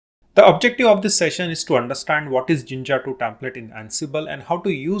The objective of this session is to understand what is Jinja2 template in Ansible and how to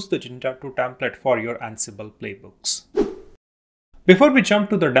use the Jinja2 template for your Ansible playbooks. Before we jump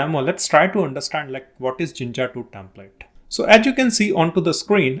to the demo, let's try to understand what is Jinja2 template. So as you can see onto the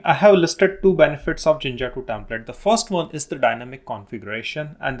screen, I have listed two benefits of Jinja2 template. The first one is the dynamic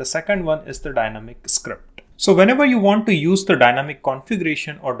configuration and the second one is the dynamic script. So whenever you want to use the dynamic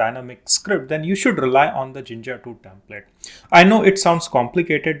configuration or dynamic script, then you should rely on the Jinja2 template. I know it sounds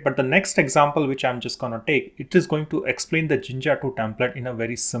complicated, but the next example which I'm just going to take, it is going to explain the Jinja2 template in a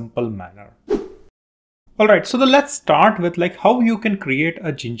very simple manner. Alright, so let's start with how you can create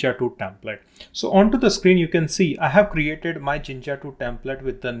a Jinja2 template. So onto the screen you can see I have created my Jinja2 template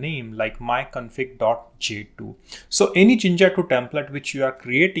with the name myconfig.j2. So any Jinja2 template which you are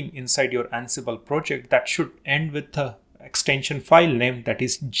creating inside your Ansible project, that should end with the extension file name that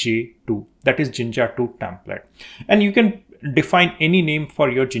is J2, that is Jinja2 template. And you can define any name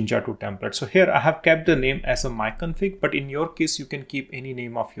for your Jinja2 template. So here I have kept the name as a myconfig, but in your case you can keep any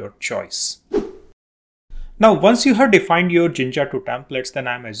name of your choice. Now, once you have defined your Jinja2 templates, then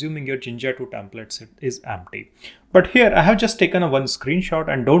I'm assuming your Jinja2 templates is empty. But here I have just taken one screenshot,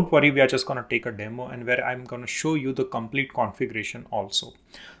 and don't worry, we are just going to take a demo and where I'm going to show you the complete configuration also.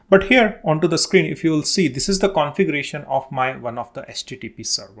 But here onto the screen, if you will see, this is the configuration of one of the HTTP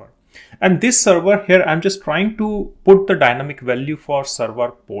server. And this server here, I'm just trying to put the dynamic value for server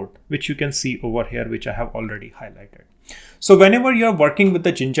port, which you can see over here, which I have already highlighted. So whenever you're working with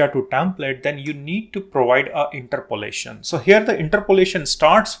the Jinja2 template, then you need to provide a interpolation. So here the interpolation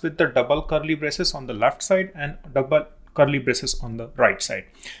starts with the double curly braces on the left side and double curly braces on the right side.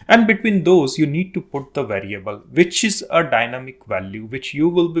 And between those, you need to put the variable, which is a dynamic value, which you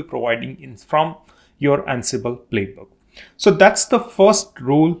will be providing from your Ansible playbook. So that's the first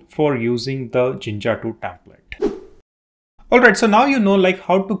rule for using the Jinja2 template. Alright, so now you know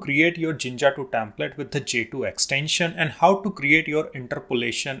how to create your Jinja2 template with the J2 extension and how to create your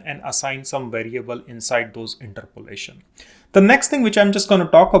interpolation and assign some variable inside those interpolation. The next thing which I'm just going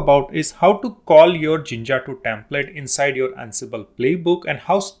to talk about is how to call your Jinja2 template inside your Ansible playbook and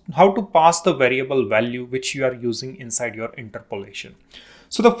how to pass the variable value which you are using inside your interpolation.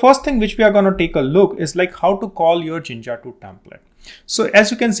 So the first thing which we are going to take a look is how to call your Jinja2 template. So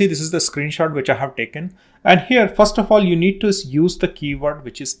as you can see, this is the screenshot which I have taken. And here, first of all, you need to use the keyword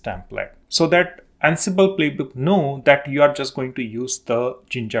which is template so that Ansible playbook know that you are just going to use the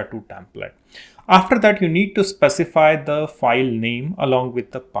Jinja2 template. After that, you need to specify the file name along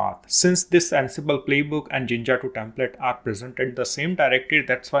with the path. Since this Ansible playbook and Jinja2 template are present in the same directory,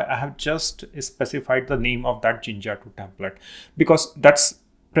 that's why I have just specified the name of that Jinja2 template because that's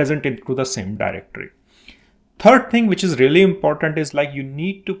present into the same directory. Third thing which is really important is you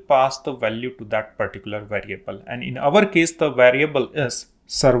need to pass the value to that particular variable. And in our case, the variable is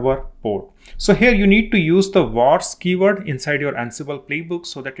server port. So here you need to use the vars keyword inside your Ansible playbook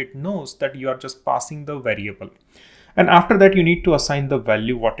so that it knows that you are just passing the variable. And after that, you need to assign the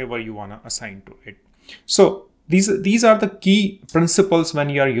value, whatever you want to assign to it. So these are the key principles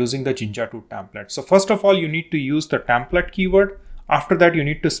when you are using the Jinja2 template. So first of all, you need to use the template keyword. After that, you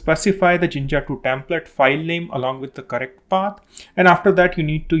need to specify the Jinja2 template file name along with the correct path. And after that, you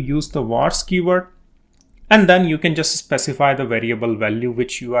need to use the vars keyword. And then you can just specify the variable value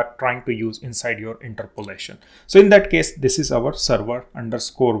which you are trying to use inside your interpolation. So in that case, this is our server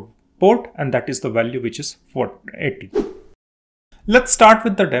underscore port, and that is the value which is 480. Let's start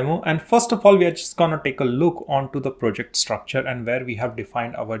with the demo. And first of all, we are just going to take a look onto the project structure and where we have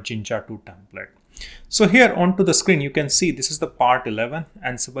defined our Jinja2 template. So here onto the screen, you can see this is the Part-11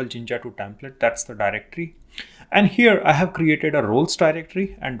 Ansible Jinja2 template. That's the directory. And here I have created a roles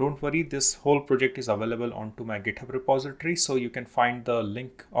directory, and don't worry, this whole project is available onto my GitHub repository. So you can find the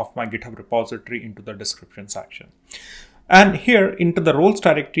link of my GitHub repository into the description section. And here into the roles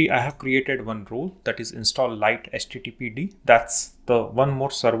directory, I have created one role, that is install light HTTPD. That's the one more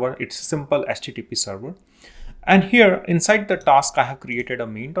server. It's a simple HTTP server. And here inside the task, I have created a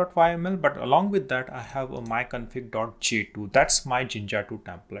main.yml, but along with that, I have a myconfig.j2. That's my Jinja2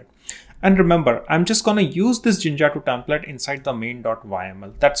 template. And remember, I'm just going to use this Jinja2 template inside the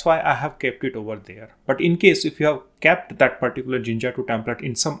main.yml. That's why I have kept it over there. But in case if you have kept that particular Jinja2 template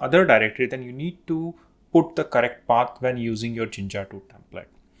in some other directory, then you need to put the correct path when using your Jinja2 template.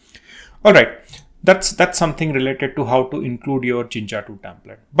 All right. That's something related to how to include your Jinja2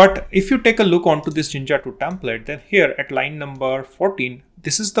 template. But if you take a look onto this Jinja2 template, then here at line number 14,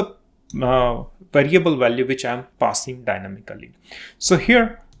 this is the variable value which I'm passing dynamically. So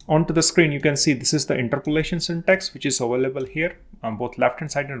here onto the screen, you can see this is the interpolation syntax, which is available here on both left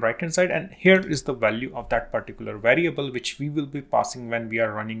hand side and right hand side. And here is the value of that particular variable, which we will be passing when we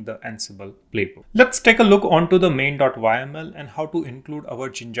are running the Ansible playbook. Let's take a look onto the main.yml and how to include our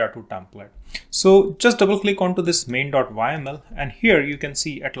Jinja2 template. So just double click onto this main.yml, and here you can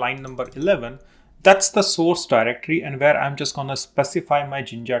see at line number 11, that's the source directory, and where I'm just gonna specify my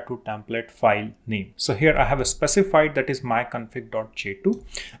Jinja2 template file name. So here I have a specified, that is myconfig.j2.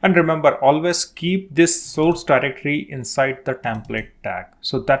 And remember, always keep this source directory inside the template tag.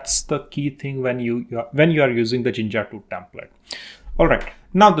 So that's the key thing when you are using the Jinja2 template. All right.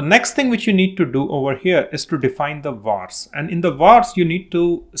 Now the next thing which you need to do over here is to define the vars, and in the vars you need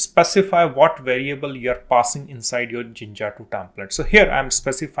to specify what variable you are passing inside your Jinja2 template. So here I'm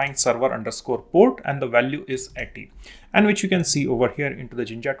specifying server_port and the value is 80, and which you can see over here into the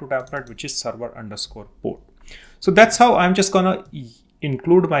Jinja2 template, which is server_port. So that's how I'm just gonna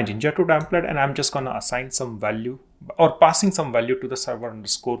include my Jinja2 template, and I'm just gonna assign some value or passing some value to the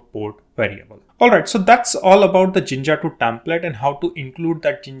server_port variable. Alright, so that's all about the Jinja2 template and how to include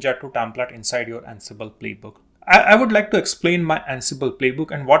that Jinja2 template inside your Ansible playbook. I would like to explain my Ansible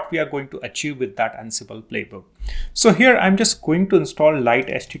playbook and what we are going to achieve with that Ansible playbook. So here I'm just going to install Lite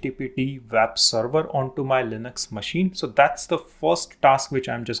HTTPD web server onto my Linux machine. So that's the first task which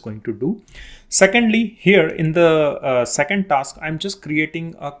I'm just going to do. Secondly, here in the second task, I'm just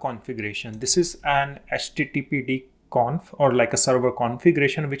creating a configuration. This is an HTTPD conf, or like a server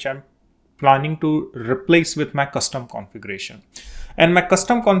configuration, which I'm planning to replace with my custom configuration. And my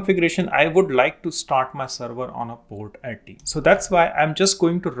custom configuration, I would like to start my server on a port 80. So that's why I'm just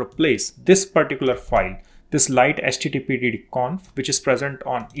going to replace this particular file, this Lite HTTPD conf, which is present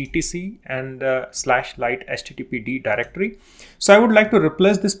on etc and /Lite HTTPD directory. So I would like to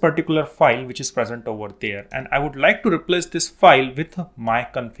replace this particular file which is present over there, and I would like to replace this file with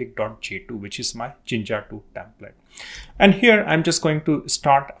myconfig.j2, which is my Jinja2 template. And here I'm just going to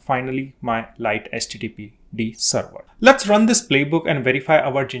start finally my Lite HTTPD server. Let's run this playbook and verify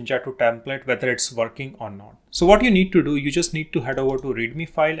our Jinja2 template whether it's working or not. So what you need to do, you just need to head over to readme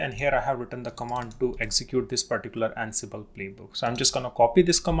file, and here I have written the command to execute this particular Ansible playbook. So I'm just going to copy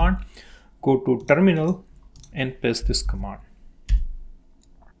this command, go to terminal and paste this command.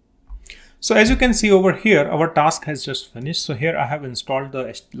 So as you can see over here, our task has just finished. So here I have installed the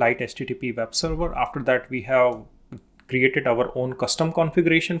Lite HTTP web server. After that, we have created our own custom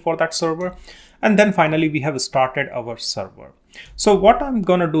configuration for that server. And then finally, we have started our server. So what I'm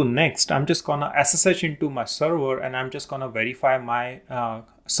going to do next, I'm just going to SSH into my server, and I'm just going to verify my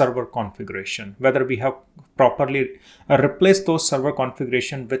server configuration, whether we have properly replaced those server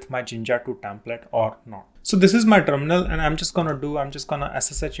configuration with my Jinja2 template or not. So this is my terminal, and I'm just going to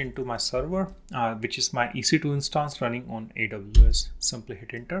SSH into my server, which is my EC2 instance running on AWS. Simply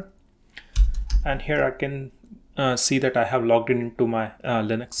hit enter. And here I can see that I have logged into my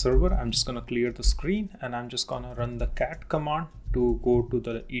Linux server. I'm just going to clear the screen, and I'm just going to run the cat command to go to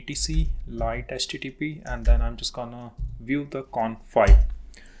the etc Lite HTTP, and then I'm just going to view the conf file.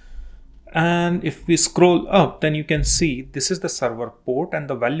 And if we scroll up, then you can see this is the server port, and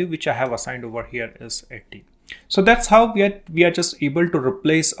the value which I have assigned over here is 80. So that's how we are just able to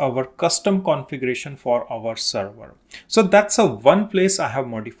replace our custom configuration for our server. So that's one place I have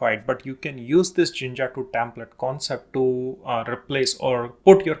modified, but you can use this Jinja2 template concept to replace or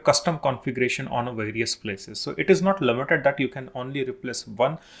put your custom configuration on various places. So it is not limited that you can only replace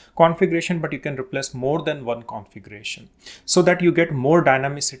one configuration, but you can replace more than one configuration, so that you get more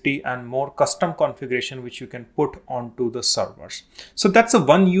dynamicity and more custom configuration which you can put onto the servers. So that's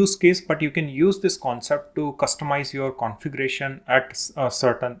one use case, but you can use this concept to customize your configuration at a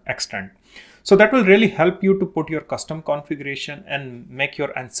certain extent. So that will really help you to put your custom configuration and make your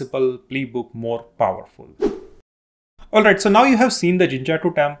Ansible playbook more powerful. Alright, so now you have seen the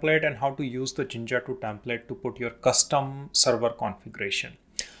Jinja2 template and how to use the Jinja2 template to put your custom server configuration.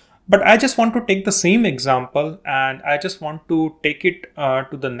 But I just want to take the same example, and I just want to take it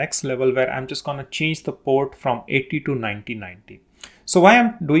to the next level, where I'm just going to change the port from 80 to 9090. So why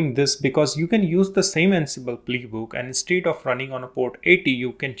I'm doing this? Because you can use the same Ansible playbook, and instead of running on a port 80,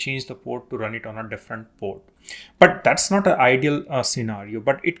 you can change the port to run it on a different port. But that's not an ideal scenario,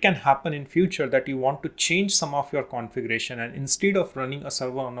 but it can happen in future that you want to change some of your configuration, and instead of running a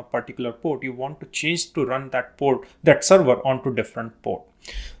server on a particular port, you want to change to run that server onto different port.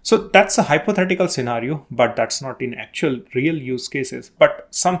 So that's a hypothetical scenario, but that's not in actual real use cases, but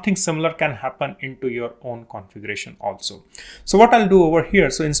something similar can happen into your own configuration also. So what I'll do over here,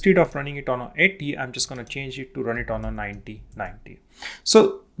 so instead of running it on a 80, I'm just going to change it to run it on a 9090.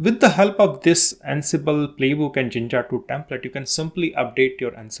 So with the help of this Ansible playbook and Jinja2 template, you can simply update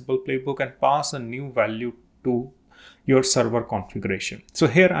your Ansible playbook and pass a new value to your server configuration. So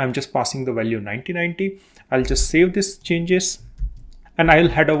here I'm just passing the value 9090. I'll just save these changes and I'll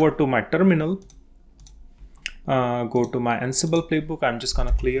head over to my terminal. Go to my Ansible playbook. I'm just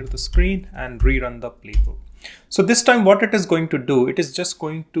gonna clear the screen and rerun the playbook. So this time what it is going to do, it is just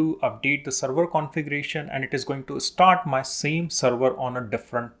going to update the server configuration and it is going to start my same server on a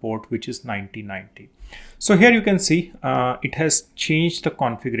different port, which is 9090. So here you can see it has changed the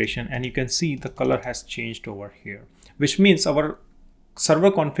configuration and you can see the color has changed over here, which means our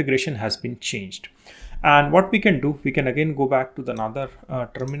server configuration has been changed. And what we can do, we can again go back to another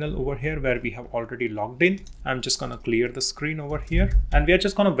terminal over here where we have already logged in. I'm just going to clear the screen over here and we are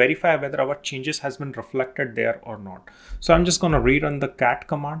just going to verify whether our changes has been reflected there or not. So I'm just going to rerun the cat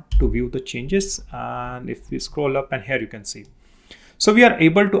command to view the changes. And if we scroll up, and here you can see. So we are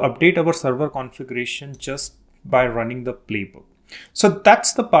able to update our server configuration just by running the playbook. So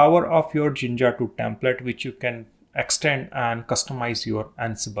that's the power of your Jinja2 template, which you can extend and customize your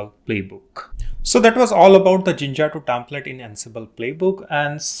Ansible playbook. So that was all about the Jinja2 template in Ansible playbook.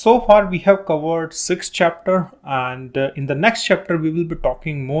 And so far we have covered 6 chapters, and in the next chapter we will be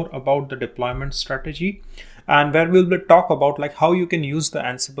talking more about the deployment strategy, and where we will talk about like how you can use the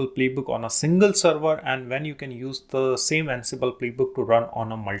Ansible playbook on a single server and when you can use the same Ansible playbook to run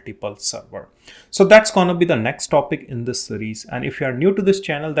on a multiple server. So that's gonna be the next topic in this series. And if you are new to this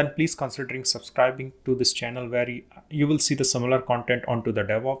channel, then please considering subscribing to this channel where you will see the similar content onto the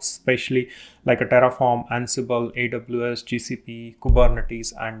DevOps, especially like a Terraform, Ansible, AWS, GCP,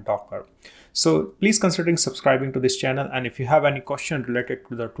 Kubernetes, and Docker. So please considering subscribing to this channel, and if you have any question related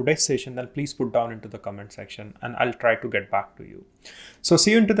to the today's session, then please put down into the comment section and I'll try to get back to you. So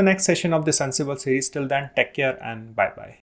see you into the next session of this Ansible series. Till then, take care and bye bye.